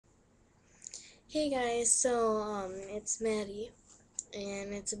Hey guys, so it's Maddie,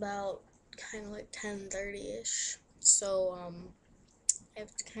 and it's about kind of like 10:30ish. So I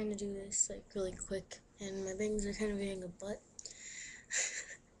have to kind of do this like really quick, and my bangs are kind of being a butt.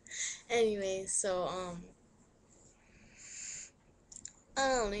 Anyway, so I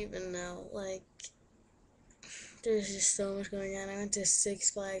don't even know. Like, there's just so much going on. I went to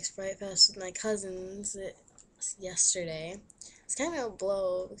Six Flags Fright Fest with my cousins yesterday. It's kind of a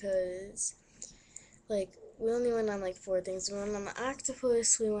blow because like we only went on like four things. We went on the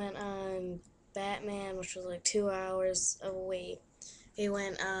octopus, we went on Batman, which was like 2 hours of wait. We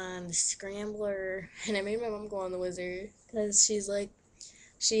went on the Scrambler, and I made my mom go on the Whizzer because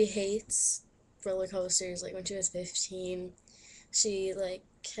she hates roller coasters. Like when she was 15, she like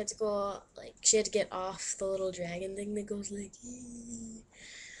had to go like she had to get off the little dragon thing that goes like,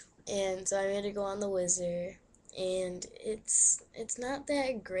 and so I made her go on the Whizzer, and it's not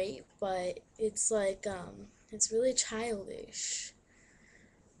that great, but it's like it's really childish.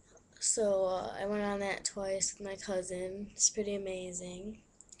 So I went on that twice with my cousin. It's pretty amazing.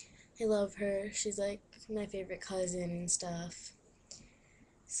 I love her. She's like my favorite cousin and stuff.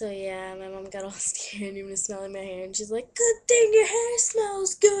 So yeah, my mom got all scared even smelling my hair, and she's like, "Good thing your hair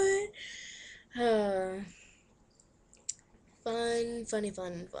smells good." Uh, fun.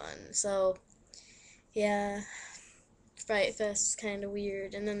 So yeah, Fright Fest was kind of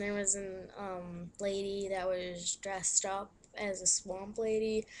weird. And then there was an lady that was dressed up as a swamp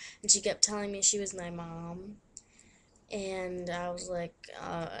lady, and she kept telling me she was my mom. And I was like,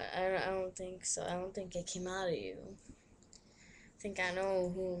 I don't think so. I don't think it came out of you. I think I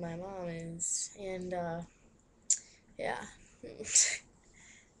know who my mom is. And yeah.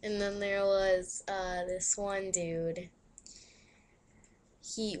 And then there was this one dude.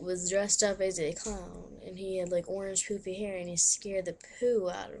 He was dressed up as a clown, and he had like orange poofy hair, and he scared the poo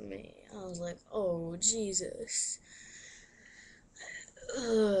out of me. I was like, oh Jesus.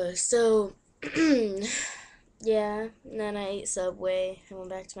 So yeah, and then I ate Subway. I went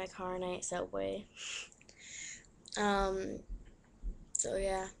back to my car and I ate Subway. Um, so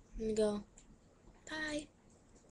yeah, I'm gonna go. Bye.